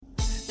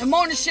The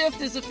morning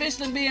shift is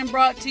officially being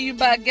brought to you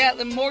by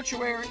Gatlin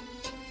Mortuary.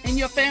 In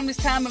your family's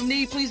time of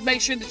need, please make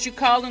sure that you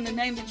call in the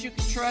name that you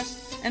can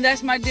trust. And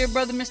that's my dear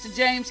brother, Mr.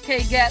 James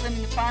K. Gatlin,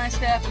 and the fine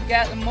staff of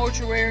Gatlin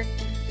Mortuary.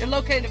 They're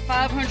located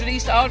 500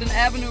 East Alden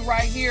Avenue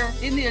right here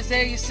in the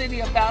Azalea city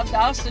of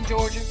Valdosta,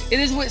 Georgia. It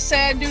is with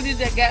sad duty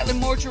that Gatlin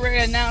Mortuary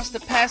announced the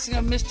passing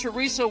of Miss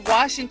Teresa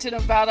Washington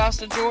of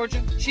Valdosta,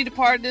 Georgia. She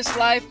departed this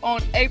life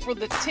on April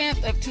the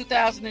 10th of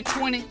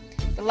 2020.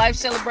 The life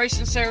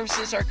celebration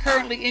services are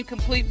currently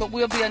incomplete, but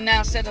will be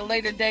announced at a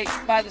later date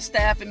by the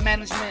staff and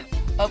management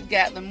of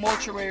Gatlin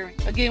Mortuary.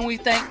 Again, we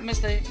thank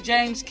Mr.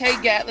 James K.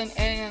 Gatlin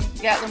and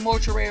Gatlin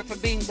Mortuary for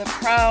being the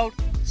proud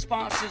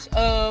sponsors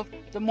of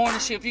the morning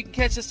shift. You can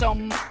catch us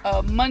on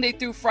Monday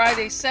through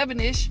Friday,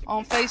 7-ish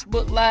on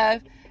Facebook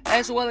Live,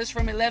 as well as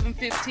from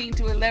 11:15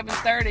 to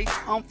 11:30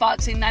 on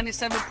Foxy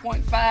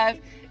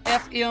 97.5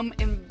 FM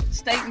in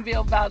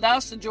Statenville,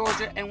 Valdosta,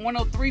 Georgia, and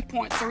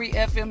 103.3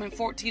 FM and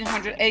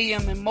 1400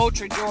 AM in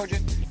Moultrie, Georgia,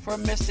 for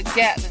Mr.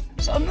 Gatlin.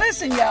 So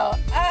listen, y'all,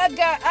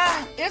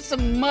 it's a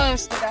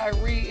must that I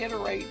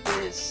reiterate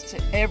this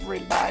to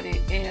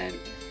everybody. And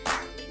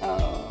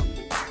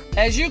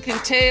as you can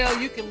tell,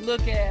 you can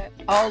look at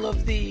all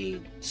of the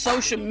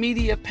social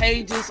media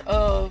pages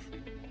of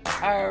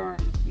our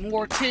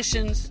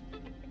morticians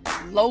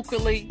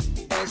locally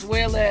as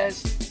well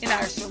as in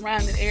our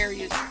surrounding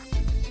areas.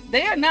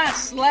 They are not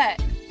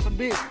slack for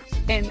business,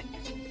 and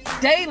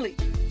daily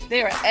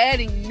they are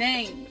adding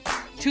names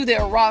to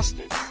their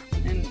rosters.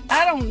 And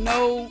I don't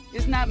know,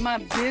 it's not my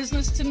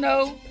business to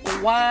know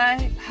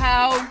why,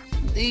 how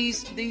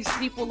these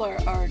people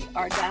are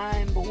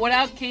dying, but what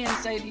I can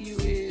say to you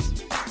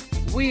is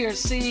we are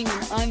seeing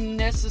an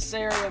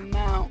unnecessary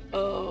amount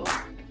of,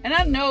 and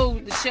I know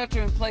the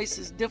shelter in place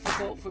is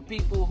difficult for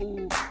people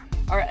who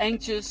are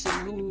anxious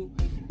and who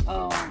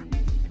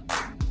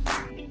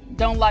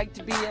don't like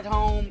to be at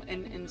home,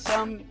 and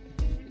some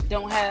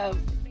don't have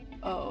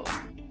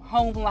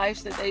home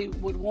lives that they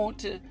would want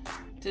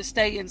to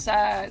stay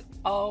inside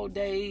all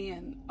day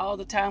and all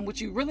the time, which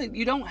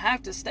you don't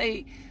have to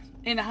stay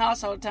in the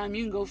house all the time.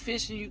 You can go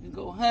fishing, you can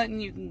go hunting,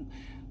 you can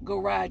go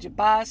ride your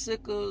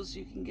bicycles,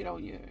 you can get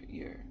on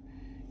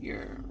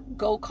your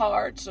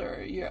go-karts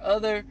or your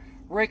other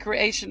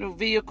recreational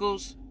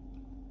vehicles.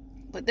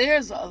 But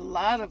there's a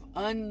lot of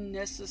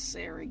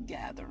unnecessary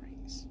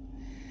gatherings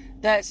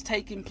that's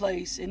taking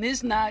place, and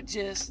it's not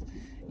just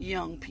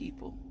young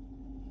people,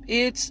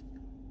 it's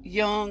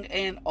young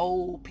and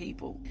old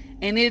people.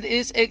 And it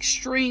is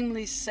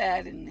extremely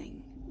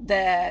saddening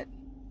that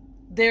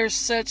there's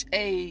such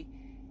a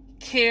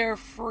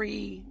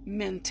carefree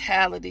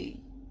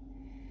mentality.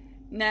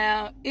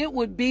 Now, it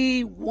would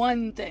be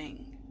one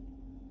thing,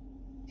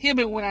 hear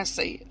me when I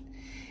say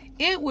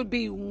it would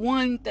be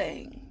one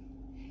thing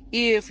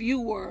if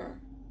you were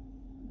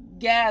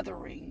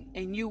gathering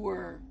and you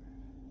were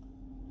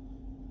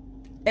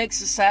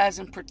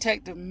exercising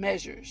protective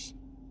measures.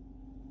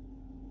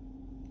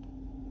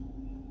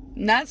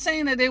 Not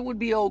saying that it would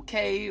be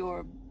okay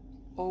or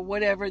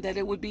whatever, that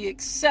it would be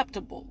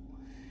acceptable,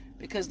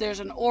 because there's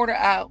an order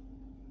out,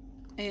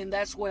 and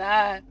that's what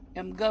I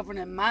am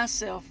governing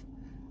myself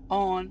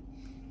on,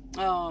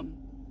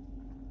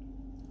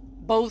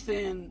 both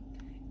in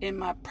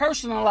my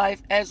personal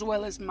life as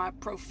well as my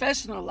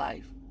professional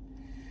life.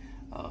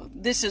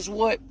 This is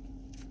what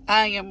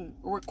I am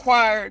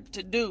required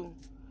to do.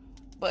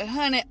 But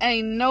honey,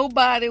 ain't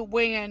nobody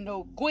wearing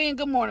no, Gwen,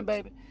 good morning,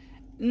 baby.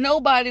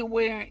 Nobody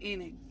wearing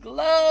any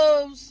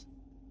gloves.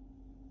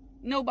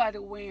 Nobody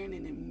wearing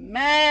any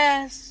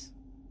masks.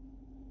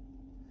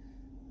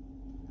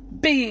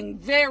 Being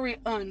very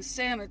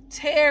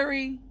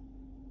unsanitary.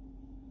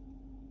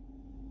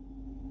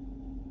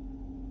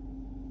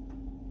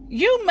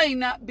 You may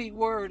not be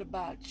worried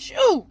about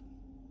you,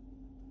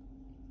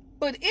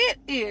 but it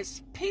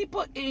is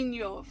people in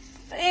your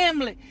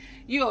family,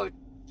 your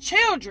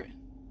children,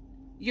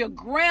 your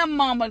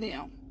grandmama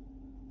them,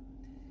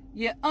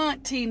 your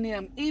auntie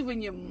them,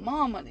 even your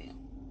mama them.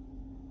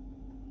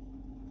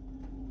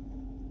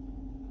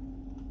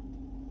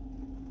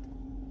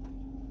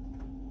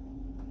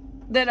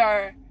 That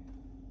are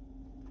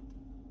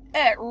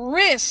at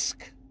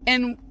risk,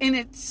 and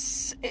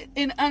it's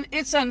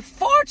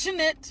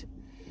unfortunate,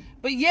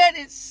 but yet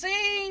it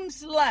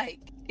seems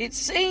like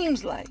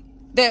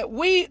that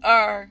we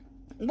are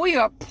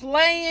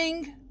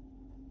playing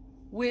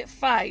with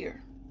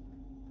fire.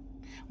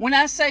 When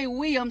I say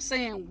we, I'm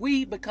saying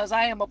we because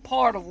I am a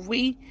part of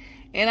we,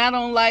 and I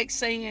don't like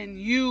saying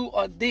you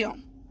or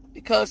them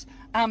because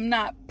I'm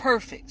not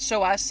perfect.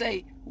 So I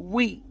say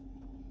we.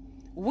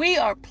 We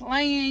are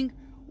playing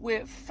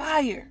with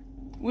fire.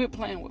 We're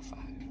playing with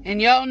fire.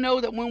 And y'all know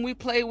that when we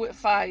play with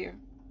fire,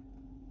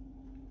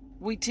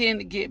 we tend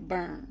to get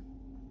burned.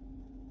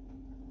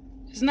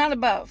 It's not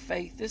about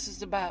faith. This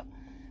is about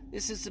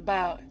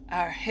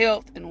our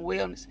health and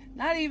wellness.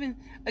 Not even,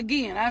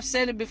 again, I've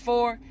said it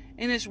before,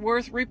 and it's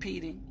worth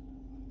repeating.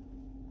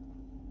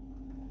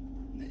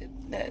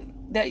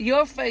 That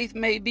your faith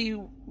may be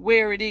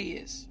where it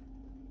is.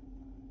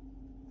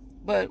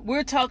 But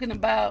we're talking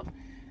about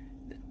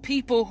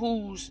people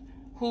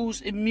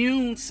whose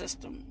immune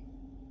system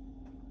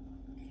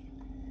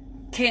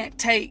can't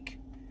take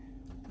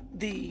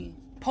the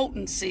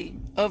potency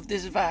of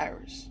this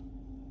virus.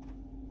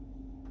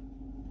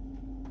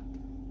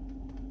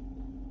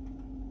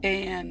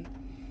 And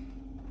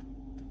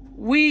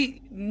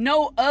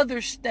no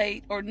other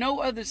state or no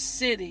other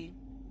city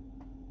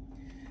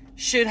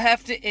should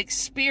have to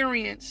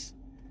experience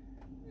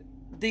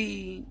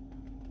the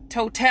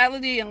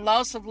totality and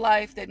loss of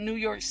life that New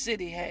York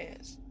City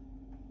has.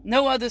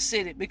 No other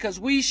city, because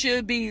we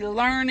should be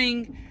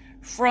learning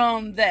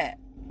from that.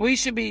 We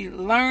should be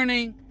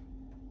learning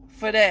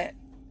for that.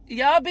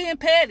 Y'all being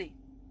petty.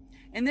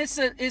 And it's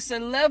a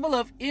level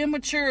of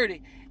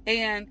immaturity.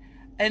 And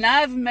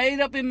I've made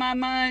up in my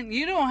mind,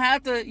 you don't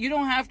have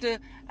to,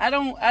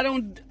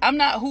 I'm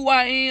not who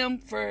I am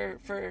for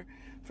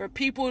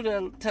people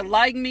to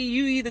like me.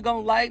 You either gonna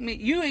like me,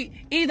 you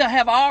either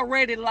have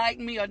already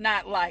liked me or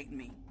not liked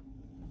me.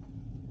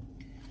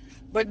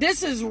 But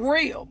this is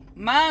real.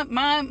 My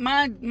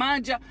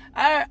job,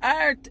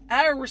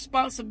 our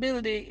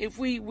responsibility, if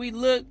we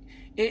look,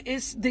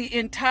 it's the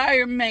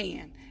entire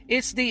man.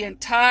 It's the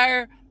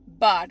entire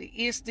body.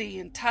 It's the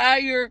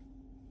entire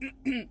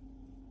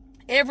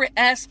every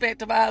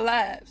aspect of our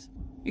lives.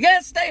 You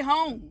gotta stay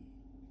home.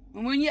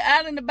 And when you're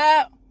out and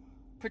about,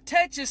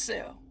 protect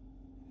yourself.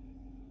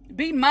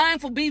 Be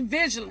mindful, be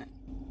vigilant.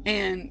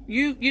 And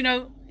you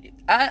know,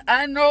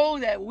 I know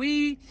that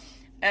we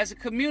as a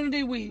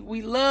community,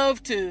 we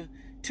love to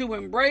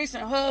embrace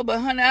and hug,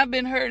 but honey, I've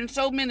been hurting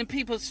so many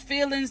people's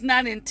feelings,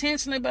 not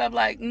intentionally, but I'm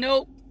like,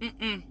 nope,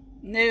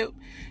 nope.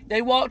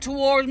 They walk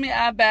towards me,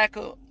 I back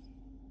up.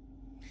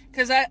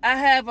 Because I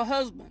have a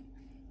husband.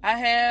 I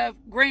have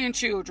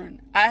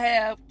grandchildren. I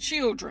have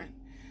children.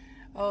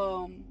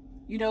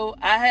 You know,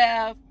 I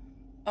have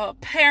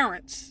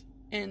parents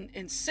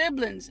and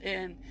siblings.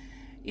 And,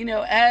 you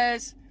know,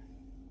 as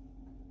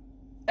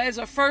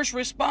a first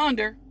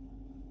responder,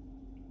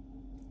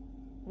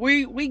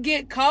 we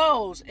get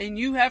calls, and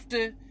you have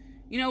to,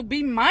 you know,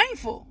 be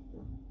mindful.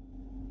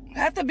 You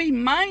have to be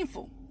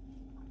mindful.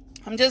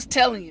 I'm just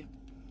telling you.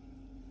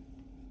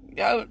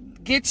 Y'all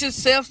get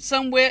yourself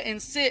somewhere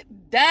and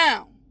sit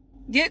down.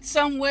 Get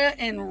somewhere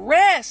and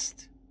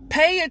rest.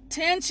 Pay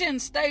attention.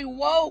 Stay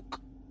woke.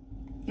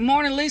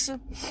 Morning, Lisa.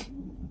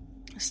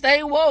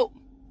 Stay woke.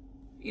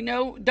 You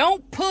know,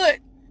 don't put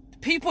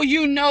people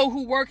you know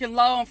who work in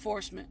law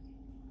enforcement.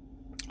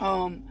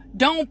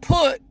 Don't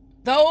put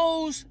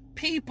those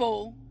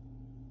people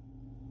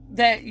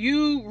that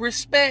you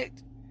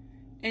respect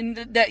and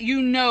that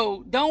you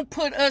know, don't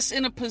put us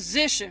in a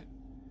position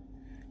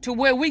to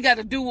where we got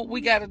to do what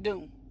we got to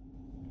do.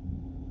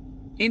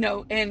 You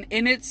know, and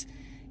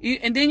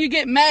then you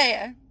get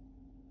mad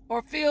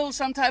or feel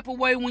some type of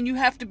way when you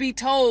have to be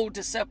told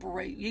to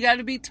separate. You got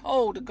to be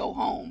told to go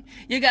home.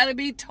 You got to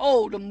be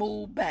told to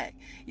move back.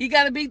 You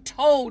got to be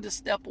told to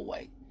step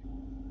away.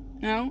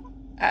 You know,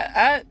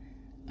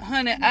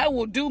 honey, I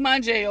will do my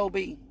job.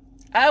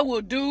 I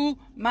will do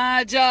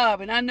my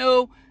job. And I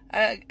know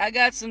I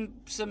got some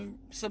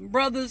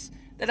brothers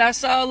that I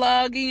saw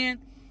log in,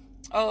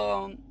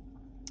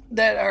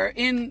 that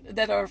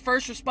are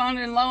first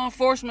responder in law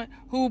enforcement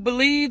who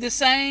believe the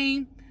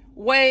same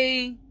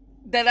way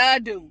that I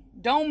do.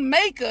 Don't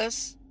make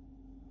us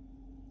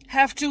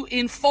have to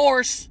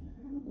enforce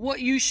what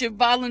you should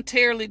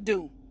voluntarily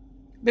do.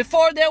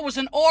 Before there was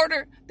an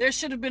order, there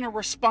should have been a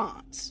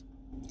response.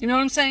 You know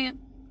what I'm saying?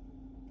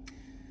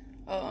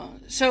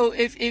 So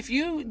if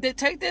you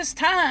take this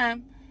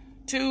time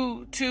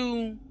to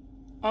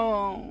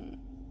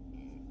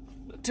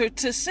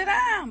sit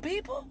down,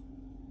 people.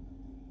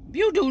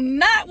 You do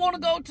not want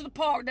to go to the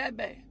park that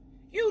bad.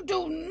 You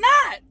do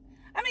not.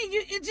 I mean,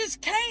 you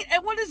just can't.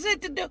 And what is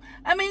it to do?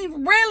 I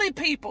mean, really,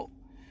 people.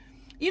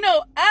 You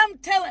know, I'm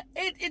telling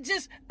it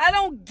just, I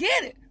don't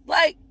get it.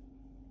 Like,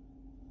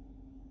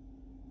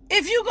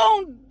 if you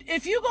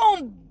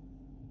gonna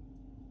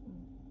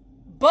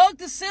bug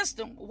the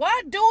system,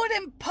 why do it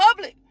in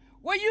public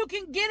where you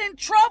can get in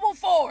trouble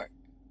for it?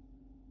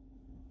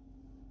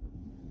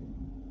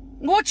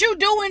 What you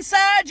do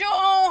inside your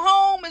own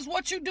home is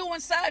what you do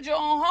inside your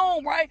own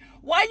home, right?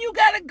 Why you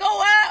gotta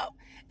go out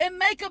and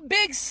make a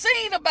big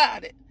scene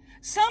about it?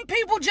 Some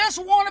people just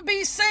want to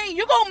be seen.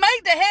 You're gonna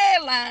make the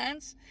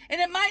headlines, and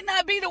it might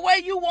not be the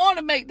way you want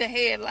to make the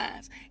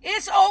headlines.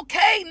 It's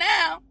okay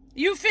now.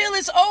 You feel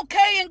it's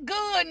okay and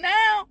good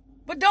now,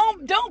 but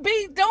don't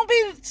be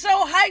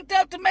so hyped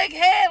up to make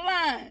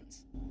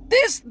headlines.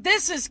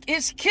 This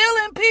is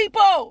killing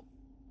people,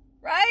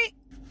 right?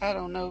 I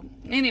don't know.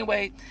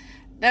 Anyway,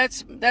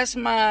 that's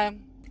my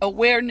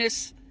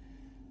awareness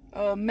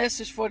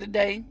message for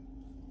today.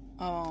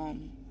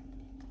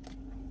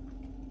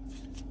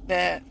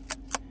 That,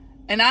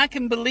 and I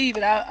can believe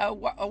it. I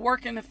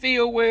work in the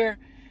field where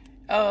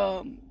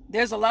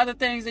there's a lot of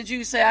things that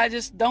you say I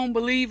just don't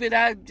believe it.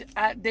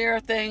 There are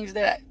things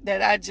that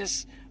I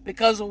just,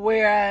 because of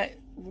where I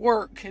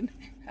work and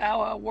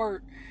how I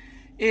work,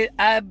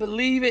 I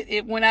believe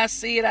it. When I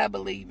see it, I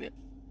believe it.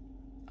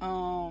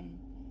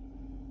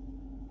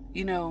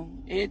 You know,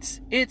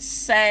 It's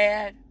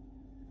sad.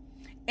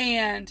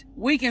 And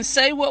we can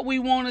say what we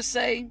want to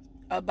say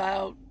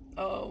about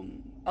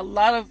a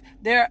lot of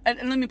there.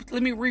 And let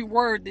me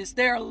reword this.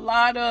 There are a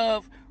lot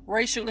of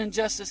racial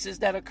injustices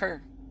that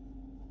occur.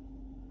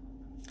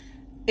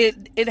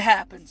 It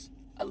happens.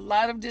 A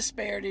lot of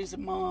disparities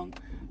among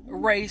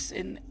race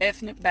and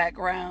ethnic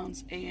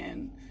backgrounds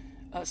and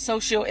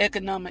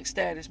socioeconomic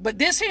status. But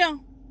this here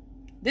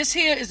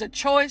is a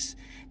choice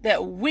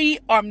that we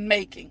are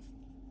making.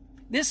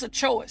 This is a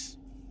choice.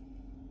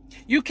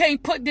 You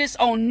can't put this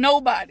on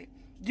nobody.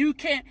 You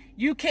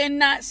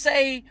cannot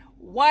say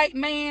white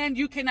man.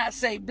 You cannot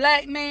say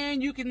black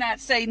man. You cannot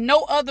say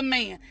no other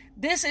man.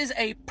 This is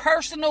a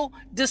personal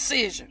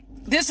decision.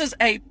 This is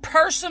a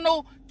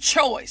personal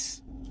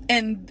choice.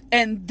 And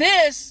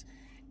this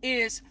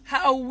is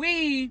how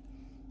we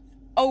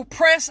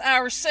oppress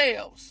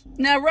ourselves.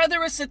 Now,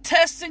 whether it's a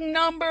testing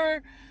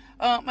number,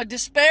 a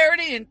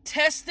disparity in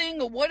testing,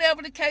 or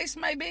whatever the case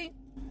may be,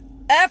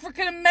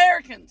 African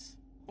Americans,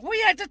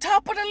 we at the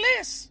top of the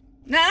list.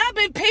 Now, I've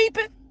been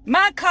peeping.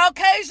 My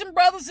Caucasian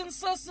brothers and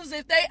sisters,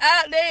 if they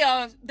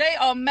out, they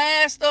are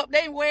masked up.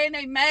 They wearing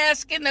a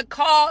mask in the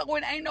car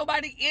when ain't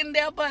nobody in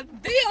there but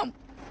them.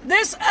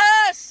 This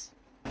us.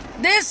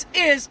 This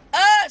is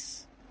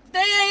us. They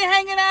ain't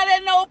hanging out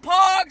at no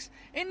parks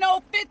and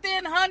no 50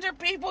 and 100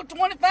 people,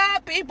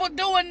 25 people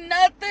doing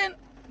nothing.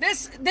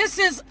 This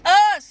is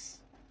us.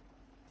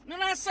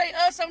 When I say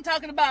us, I'm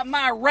talking about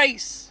my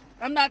race.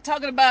 I'm not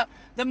talking about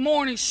the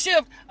morning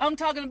shift. I'm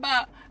talking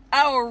about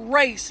our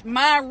race,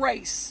 my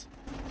race.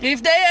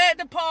 If they at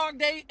the park,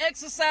 they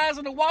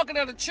exercising or walking,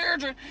 or the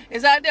children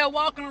is out there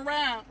walking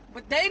around.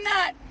 But they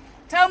not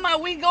talking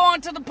about we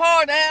going to the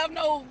park to have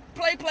no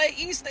play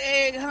Easter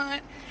egg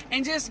hunt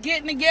and just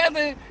getting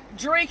together,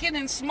 drinking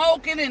and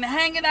smoking and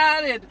hanging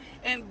out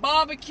and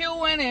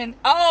barbecuing and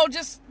all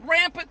just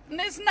rampant.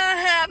 It's not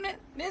happening.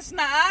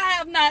 I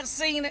have not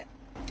seen it.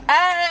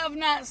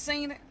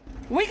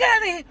 We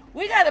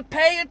gotta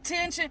pay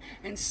attention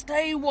and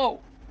stay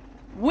woke.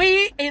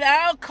 We, in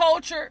our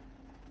culture,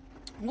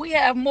 we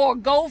have more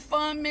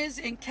GoFundMes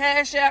and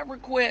Cash App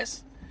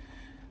requests.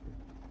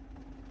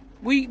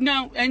 Ain't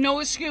no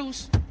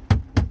excuse.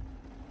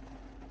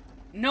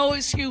 No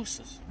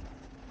excuses.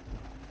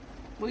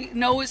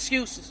 No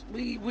excuses.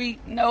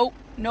 Nope.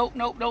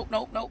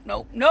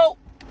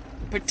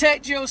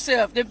 Protect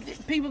yourself.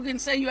 People can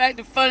say you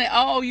acting funny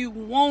all you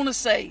want to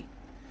say.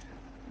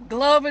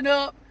 Glove it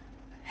up.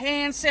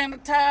 Hand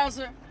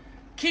sanitizer.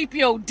 Keep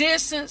your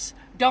distance.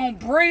 Don't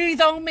breathe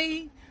on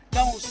me.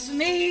 Don't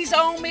sneeze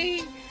on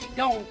me.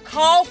 Don't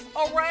cough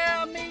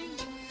around me.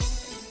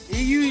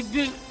 You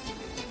do.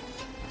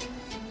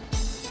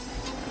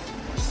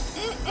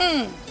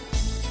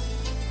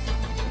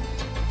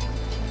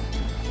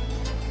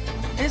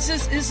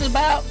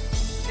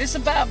 It's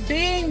about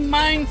being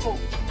mindful.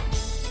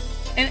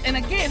 And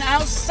again,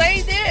 I'll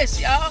say this,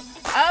 y'all.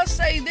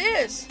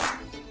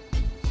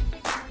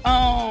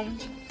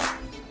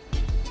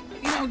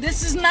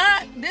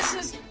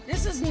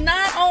 This is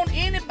not on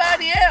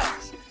anybody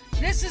else.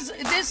 This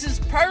is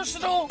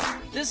personal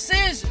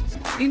decisions.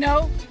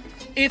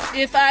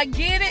 If I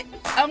get it,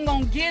 I'm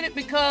gonna get it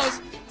because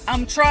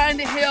I'm trying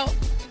to help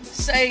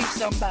save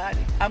somebody.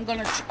 I'm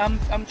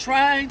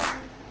trying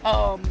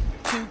to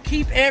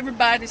keep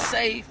everybody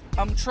safe.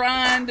 I'm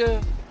trying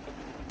to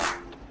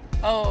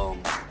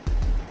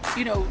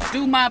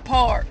do my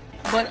part.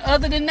 But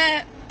other than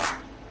that,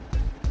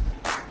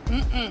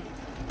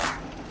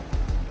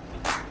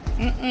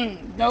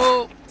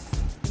 no,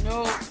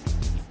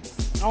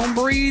 don't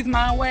breathe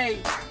my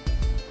way.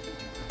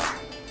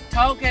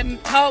 Talk.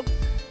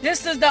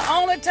 This is the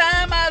only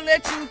time I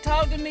let you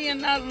talk to me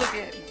and not look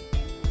at me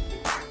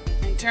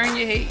and turn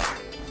your head.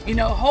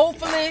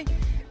 Hopefully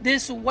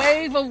this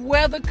wave of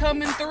weather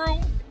coming through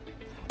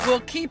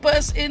will keep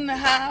us in the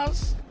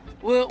house.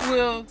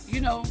 Will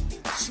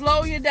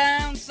slow you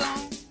down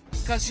some,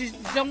 because you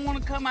don't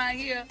want to come out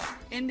here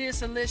in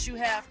this unless you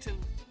have to.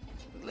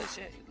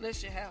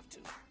 Unless you have to.